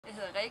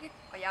hedder Rikke,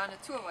 og jeg er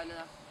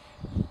naturvejleder.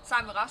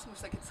 Sammen med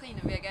Rasmus og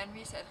Katrine vil jeg gerne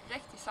vise jer et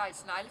rigtig sejt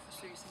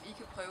snegleforsøg, som I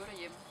kan prøve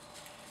derhjemme.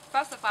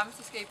 Først og fremmest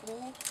så skal I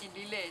bruge en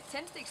lille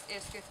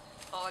tændstiksæske,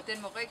 og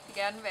den må rigtig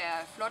gerne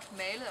være flot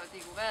malet og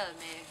dekoreret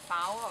med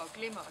farver og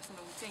glimmer og sådan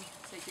nogle ting,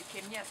 så I kan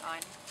kende jeres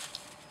egne.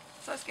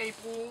 Så skal I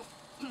bruge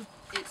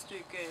et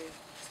stykke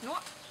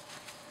snor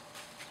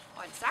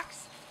og en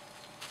saks,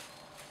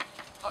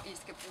 og I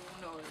skal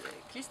bruge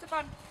noget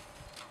klisterbånd.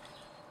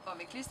 Og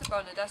med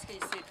klisterbåndet der skal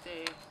I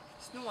sætte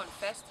snoren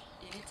fast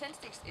ind i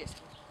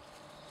tændstiksæsken.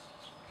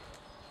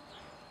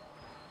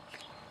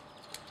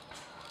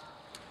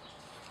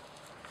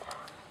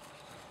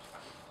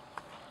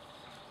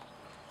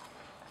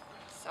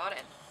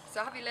 Sådan.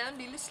 Så har vi lavet en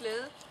lille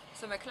slæde,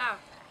 som er klar.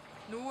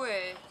 Nu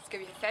skal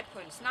vi have fat på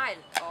en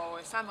snegl, og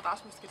sammen med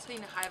Rasmus og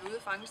Katrine har jeg været ude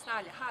at fange en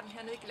snegl. Jeg har den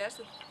her nede i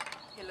glasset.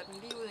 Hælder den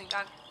lige ud en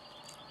gang.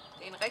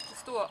 Det er en rigtig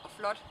stor og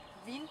flot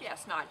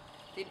vinbjergsnegl.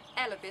 Det er den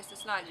allerbedste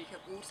snegl, vi kan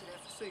bruge til det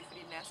her forsøg,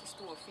 fordi den er så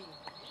stor og fin.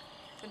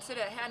 Den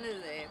sætter jeg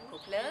hernede på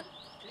pladen,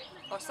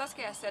 og så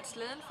skal jeg sætte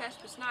slæden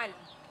fast på sneglen.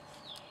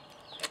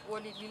 Jeg bruger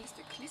lige et lille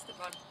stykke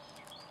klisterbånd.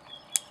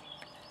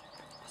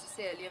 Og så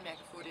ser jeg lige, om jeg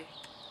kan få det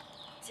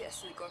til at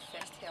sidde godt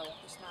fast herovre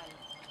på sneglen.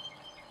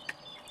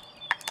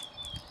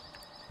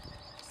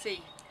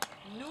 Se,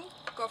 nu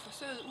går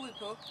forsøget ud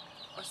på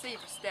at se,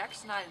 hvor stærk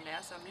sneglen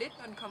er. Så om lidt,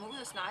 når den kommer ud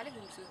af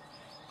sneglehuset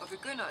og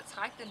begynder at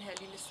trække den her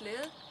lille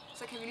slæde,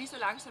 så kan vi lige så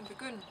langsomt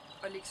begynde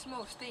at lægge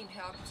små sten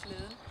heroppe på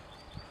slæden.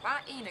 Bare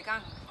en af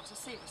gangen, og så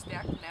se, hvor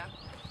stærk den er.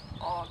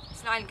 Og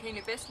sneglen kan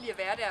egentlig bedst lide at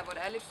være der, hvor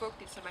der er lidt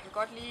fugtigt, så man kan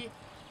godt lige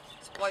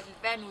sprøjte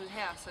lidt vand ud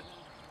her, så den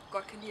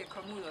godt kan lide at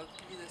komme ud og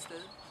glide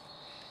afsted.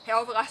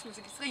 Herovre ved Rasmus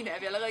og Katrine er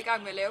vi allerede i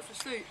gang med at lave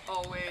forsøg,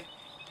 og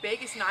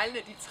begge sneglene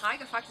de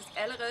trækker faktisk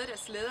allerede deres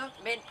slæder,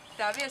 men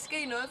der er ved at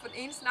ske noget, for den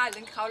ene snegl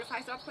den kravler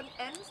faktisk op på den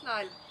anden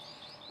snegl.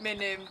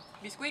 Men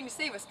vi skulle egentlig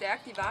se, hvor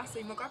stærke de var, så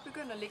I må godt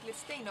begynde at lægge lidt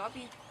sten op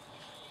i.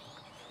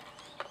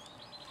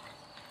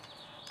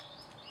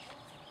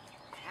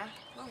 Ja,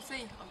 må vi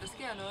se, om der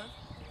sker noget.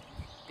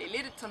 Det er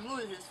lidt et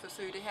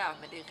tålmodighedsforsøg det her,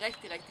 men det er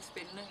rigtig, rigtig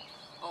spændende.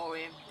 Og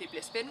det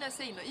bliver spændende at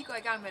se, når I går i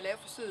gang med at lave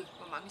forsøget,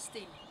 hvor mange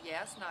sten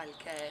jeres snegl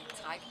kan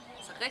trække.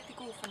 Så rigtig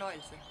god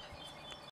fornøjelse.